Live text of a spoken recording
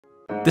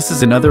This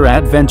is another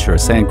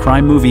adventurous and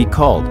crime movie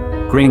called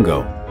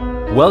Gringo.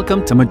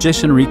 Welcome to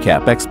Magician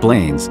Recap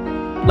Explains.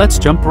 Let's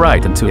jump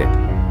right into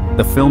it.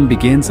 The film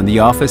begins in the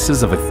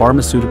offices of a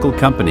pharmaceutical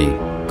company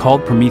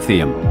called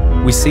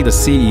Prometheum. We see the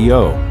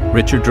CEO,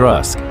 Richard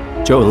Drusk,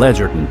 Joe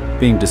Ledgerton,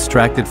 being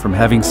distracted from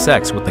having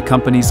sex with the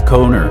company's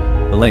co-owner,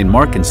 Elaine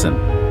Markinson,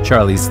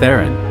 Charlize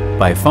Theron,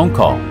 by a phone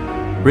call.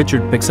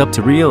 Richard picks up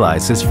to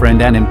realize his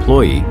friend and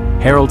employee,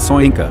 Harold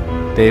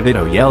Soyinka, David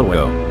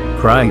Oyelowo,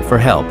 crying for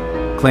help,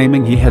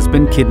 claiming he has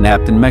been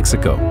kidnapped in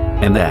Mexico,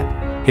 and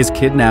that his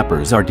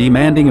kidnappers are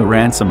demanding a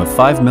ransom of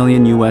 $5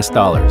 million.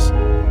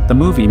 The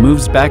movie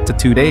moves back to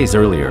 2 days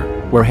earlier,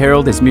 where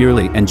Harold is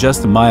merely and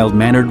just a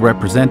mild-mannered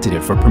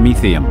representative for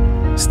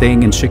Prometheum,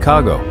 staying in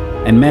Chicago,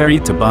 and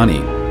married to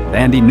Bonnie,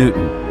 Andy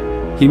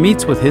Newton. He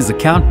meets with his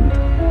accountant,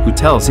 who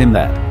tells him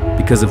that,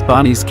 because of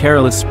Bonnie's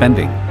careless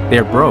spending,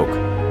 they're broke.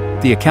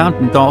 The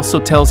accountant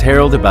also tells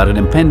Harold about an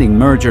impending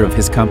merger of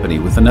his company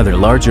with another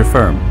larger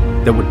firm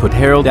that would put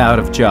Harold out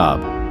of job.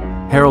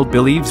 Harold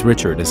believes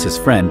Richard is his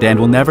friend and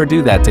will never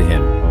do that to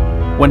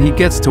him. When he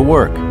gets to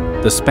work,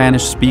 the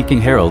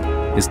Spanish-speaking Harold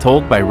is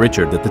told by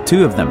Richard that the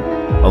two of them,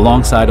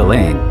 alongside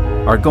Elaine,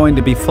 are going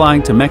to be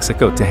flying to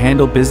Mexico to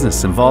handle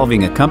business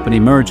involving a company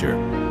merger.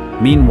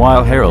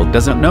 Meanwhile, Harold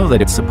doesn't know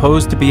that it's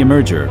supposed to be a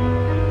merger.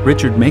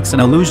 Richard makes an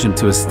allusion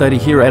to a study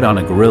he read on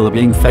a gorilla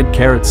being fed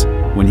carrots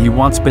when he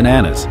wants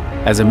bananas,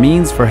 as a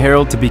means for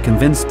Harold to be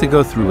convinced to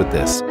go through with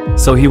this,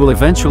 so he will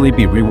eventually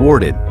be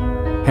rewarded.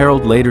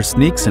 Harold later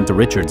sneaks into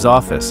Richard's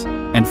office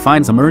and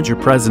finds a merger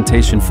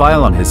presentation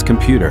file on his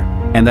computer,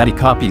 and that he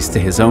copies to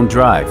his own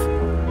drive.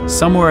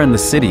 Somewhere in the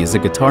city is a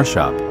guitar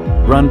shop,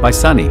 run by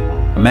Sunny,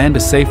 Amanda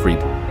Seyfried,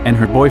 and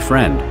her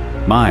boyfriend,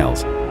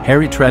 Miles,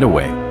 Harry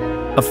Treadaway.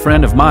 A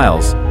friend of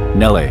Miles,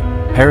 Nellie,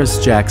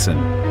 Paris Jackson,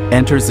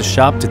 enters the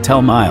shop to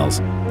tell Miles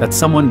that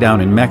someone down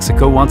in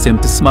Mexico wants him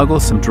to smuggle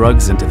some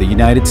drugs into the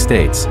United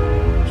States.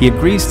 He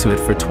agrees to it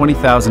for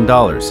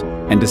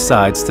 $20,000 and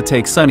decides to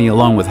take Sunny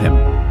along with him.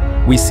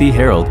 We see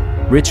Harold,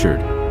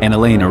 Richard, and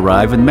Elaine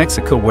arrive in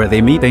Mexico, where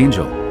they meet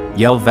Angel,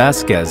 Yel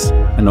Vasquez,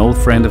 an old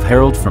friend of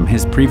Harold from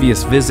his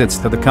previous visits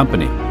to the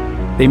company.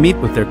 They meet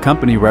with their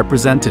company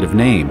representative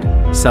named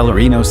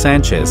Celerino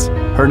Sanchez,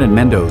 Hernan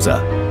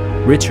Mendoza.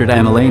 Richard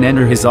and Elaine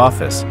enter his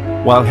office,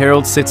 while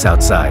Harold sits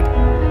outside.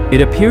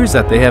 It appears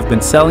that they have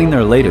been selling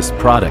their latest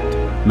product,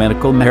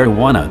 medical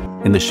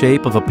marijuana, in the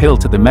shape of a pill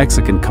to the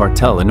Mexican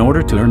cartel in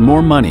order to earn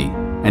more money,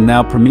 and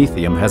now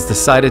Prometheum has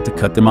decided to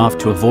cut them off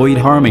to avoid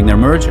harming their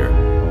merger.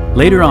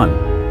 Later on,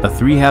 the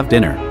three have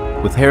dinner,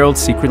 with Harold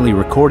secretly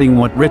recording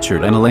what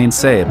Richard and Elaine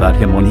say about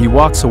him when he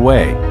walks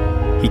away.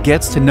 He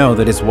gets to know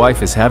that his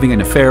wife is having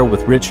an affair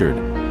with Richard.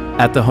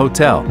 At the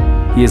hotel,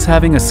 he is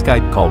having a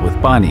Skype call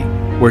with Bonnie,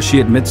 where she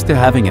admits to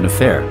having an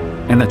affair,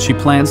 and that she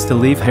plans to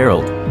leave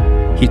Harold.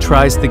 He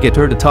tries to get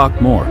her to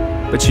talk more,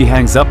 but she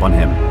hangs up on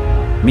him.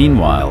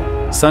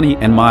 Meanwhile, Sunny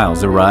and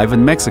Miles arrive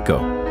in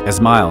Mexico, as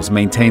Miles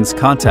maintains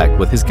contact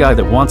with his guy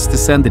that wants to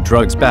send the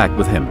drugs back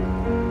with him.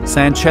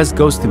 Sanchez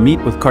goes to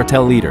meet with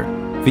cartel leader,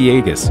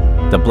 Villegas,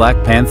 the Black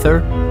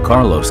Panther,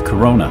 Carlos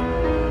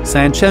Corona.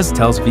 Sanchez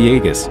tells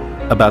Villegas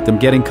about them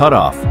getting cut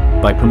off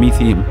by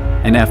Prometheum,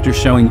 and after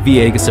showing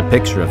Villegas a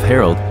picture of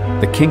Harold,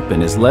 the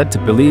Kingpin is led to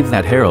believe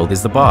that Harold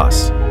is the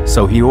boss,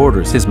 so he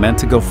orders his men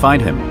to go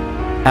find him.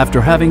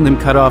 After having them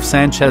cut off,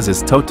 Sanchez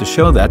is told to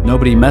show that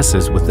nobody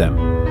messes with them.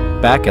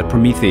 Back at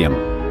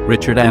Prometheum,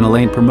 Richard and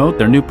Elaine promote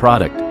their new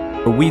product,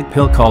 a weed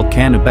pill called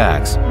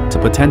Cannabax, to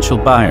potential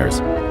buyers,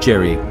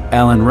 Jerry,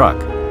 Alan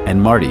Ruck,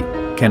 and Marty,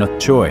 Kenneth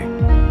Choi.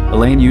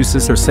 Elaine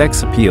uses her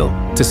sex appeal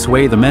to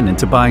sway the men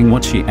into buying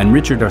what she and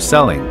Richard are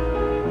selling.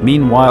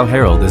 Meanwhile,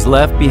 Harold is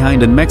left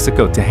behind in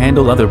Mexico to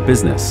handle other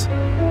business.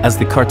 As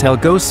the cartel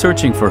goes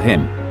searching for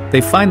him,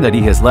 they find that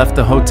he has left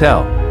the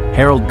hotel.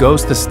 Harold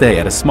goes to stay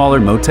at a smaller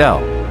motel,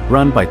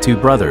 run by two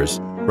brothers,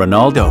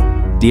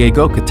 Ronaldo,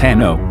 Diego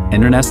Catano,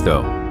 and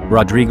Ernesto,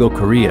 Rodrigo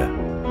Correa.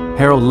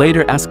 Harold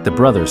later asked the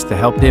brothers to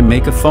help him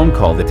make a phone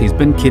call that he's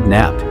been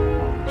kidnapped.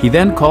 He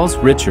then calls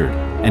Richard,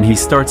 and he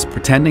starts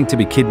pretending to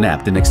be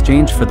kidnapped in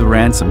exchange for the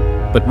ransom,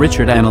 but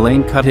Richard and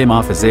Elaine cut him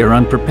off as they are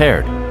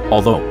unprepared,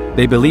 although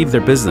they believe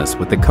their business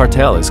with the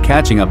cartel is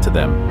catching up to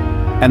them,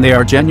 and they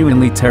are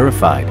genuinely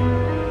terrified.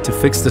 To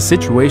fix the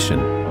situation,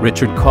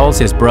 Richard calls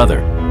his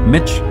brother,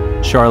 Mitch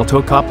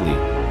Charlton Copley,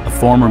 a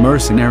former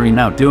mercenary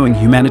now doing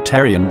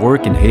humanitarian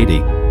work in Haiti,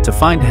 to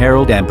find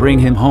Harold and bring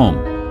him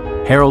home.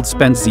 Harold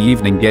spends the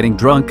evening getting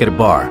drunk at a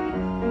bar.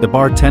 The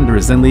bartender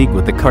is in league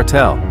with the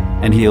cartel,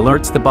 and he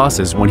alerts the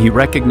bosses when he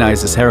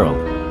recognizes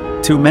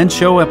Harold. Two men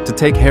show up to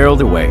take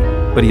Harold away,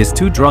 but he is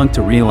too drunk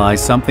to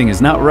realize something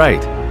is not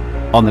right.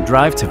 On the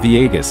drive to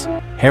Villegas,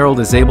 Harold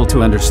is able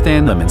to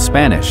understand them in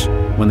Spanish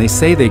when they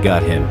say they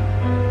got him.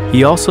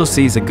 He also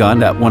sees a gun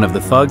that one of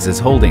the thugs is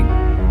holding.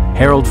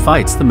 Harold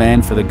fights the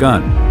man for the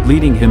gun,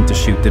 leading him to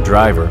shoot the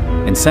driver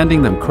and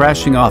sending them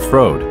crashing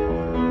off-road.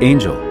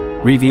 Angel,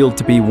 revealed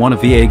to be one of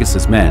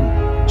Villegas'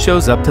 men,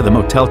 shows up to the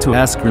motel to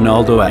ask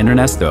Ronaldo and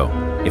Ernesto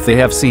if they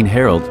have seen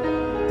Harold.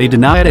 They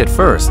deny it at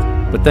first,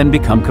 but then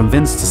become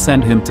convinced to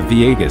send him to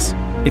Villegas.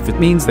 if it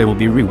means they will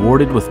be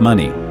rewarded with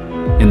money.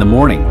 In the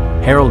morning,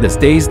 Harold is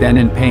dazed and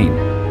in pain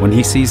when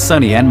he sees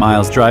Sonny and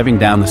Miles driving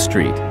down the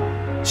street.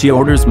 She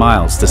orders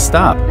Miles to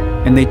stop,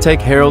 and they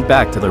take Harold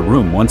back to their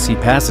room once he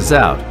passes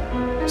out.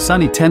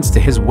 Sonny tends to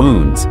his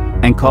wounds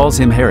and calls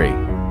him Harry.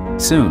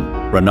 Soon,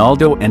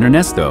 Ronaldo and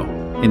Ernesto,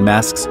 in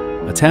masks,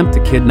 attempt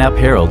to kidnap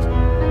Harold.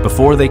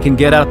 Before they can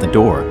get out the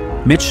door,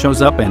 Mitch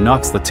shows up and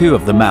knocks the two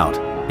of them out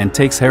and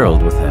takes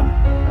Harold with him.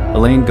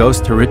 Elaine goes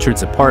to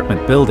Richard's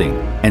apartment building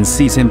and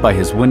sees him by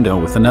his window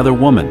with another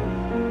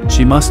woman.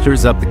 She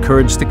musters up the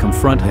courage to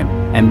confront him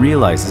and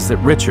realizes that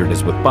Richard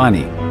is with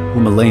Bonnie,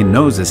 whom Elaine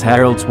knows is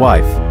Harold's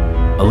wife.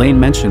 Elaine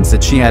mentions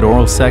that she had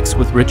oral sex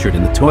with Richard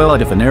in the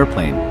toilet of an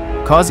airplane,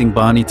 causing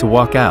Bonnie to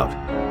walk out.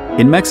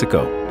 In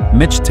Mexico,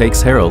 Mitch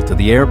takes Harold to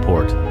the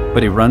airport,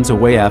 but he runs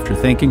away after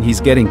thinking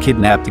he's getting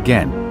kidnapped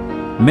again.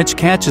 Mitch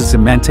catches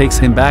him and takes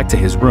him back to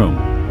his room,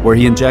 where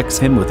he injects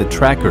him with a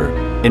tracker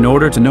in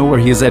order to know where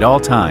he is at all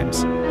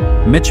times.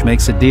 Mitch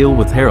makes a deal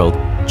with Harold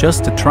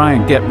just to try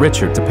and get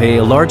Richard to pay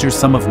a larger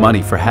sum of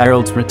money for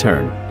Harold's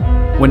return.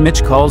 When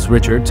Mitch calls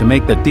Richard to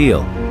make the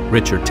deal,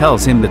 Richard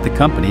tells him that the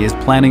company is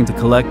planning to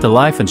collect a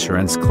life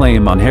insurance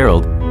claim on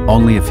Harold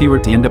only if he were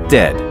to end up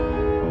dead.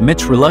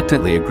 Mitch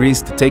reluctantly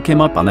agrees to take him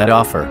up on that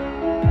offer.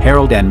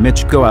 Harold and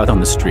Mitch go out on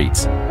the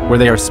streets, where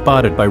they are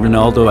spotted by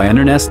Ronaldo and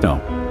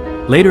Ernesto.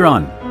 Later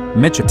on,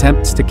 Mitch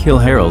attempts to kill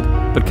Harold,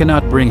 but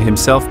cannot bring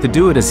himself to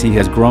do it as he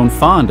has grown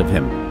fond of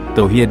him,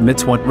 though he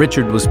admits what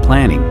Richard was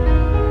planning.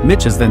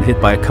 Mitch is then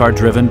hit by a car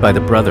driven by the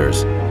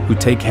brothers, who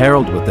take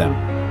Harold with them.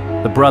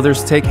 The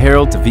brothers take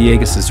Harold to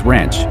Villegas'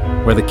 ranch,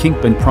 where the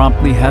kingpin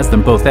promptly has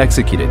them both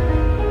executed.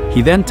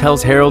 He then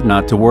tells Harold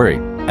not to worry,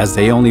 as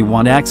they only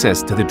want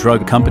access to the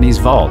drug company's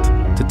vault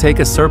to take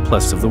a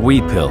surplus of the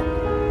weed pill.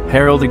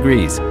 Harold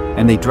agrees,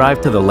 and they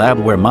drive to the lab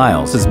where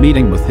Miles is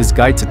meeting with his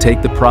guy to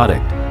take the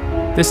product.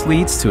 This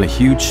leads to a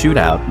huge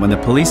shootout when the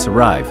police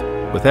arrive,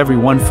 with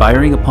everyone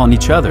firing upon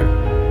each other.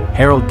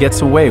 Harold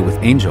gets away with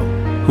Angel,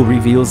 who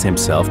reveals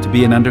himself to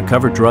be an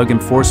undercover drug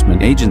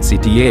enforcement agency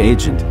DEA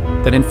agent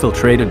that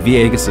infiltrated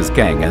Villegas'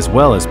 gang as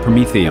well as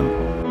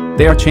Prometheum.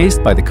 They are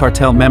chased by the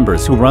cartel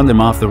members who run them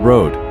off the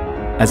road.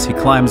 As he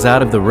climbs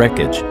out of the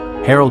wreckage,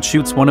 Harold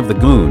shoots one of the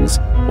goons,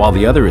 while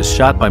the other is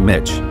shot by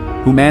Mitch,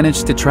 who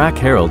managed to track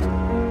Harold.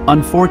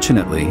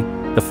 Unfortunately,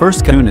 the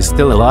first goon is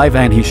still alive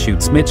and he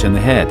shoots Mitch in the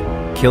head,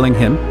 killing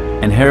him,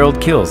 and Harold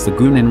kills the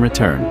goon in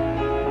return.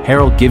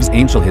 Harold gives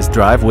Angel his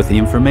drive with the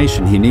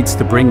information he needs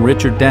to bring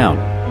Richard down.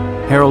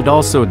 Harold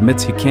also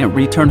admits he can't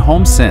return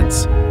home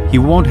since he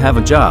won't have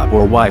a job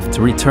or wife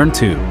to return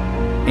to.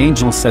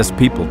 Angel says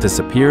people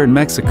disappear in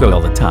Mexico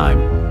all the time,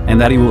 and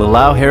that he will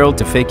allow Harold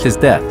to fake his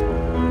death.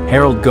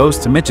 Harold goes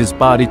to Mitch's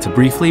body to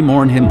briefly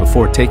mourn him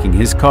before taking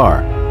his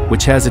car,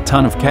 which has a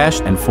ton of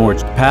cash and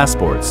forged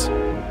passports.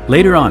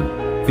 Later on,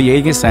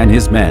 Villegas and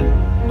his men,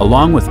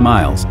 along with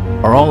Miles,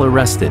 are all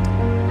arrested.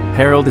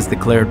 Harold is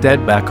declared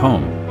dead back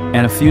home,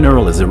 and a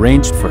funeral is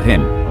arranged for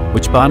him,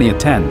 which Bonnie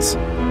attends.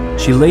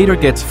 She later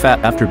gets fat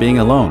after being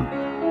alone.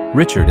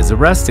 Richard is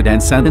arrested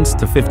and sentenced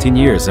to 15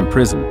 years in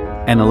prison,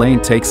 and Elaine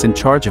takes in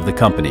charge of the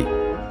company.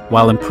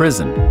 While in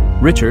prison,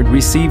 Richard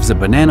receives a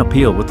banana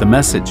peel with the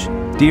message,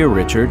 "Dear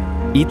Richard,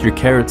 eat your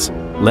carrots,"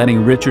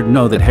 letting Richard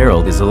know that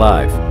Harold is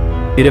alive.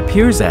 It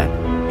appears that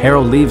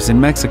Harold leaves in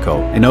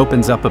Mexico and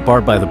opens up a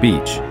bar by the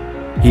beach.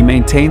 He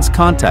maintains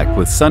contact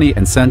with Sonny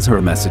and sends her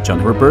a message on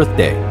her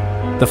birthday.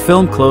 The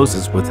film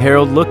closes with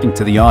Harold looking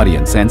to the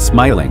audience and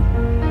smiling.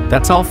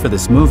 That's all for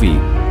this movie.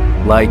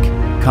 Like,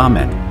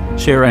 comment,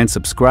 share and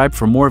subscribe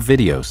for more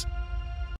videos.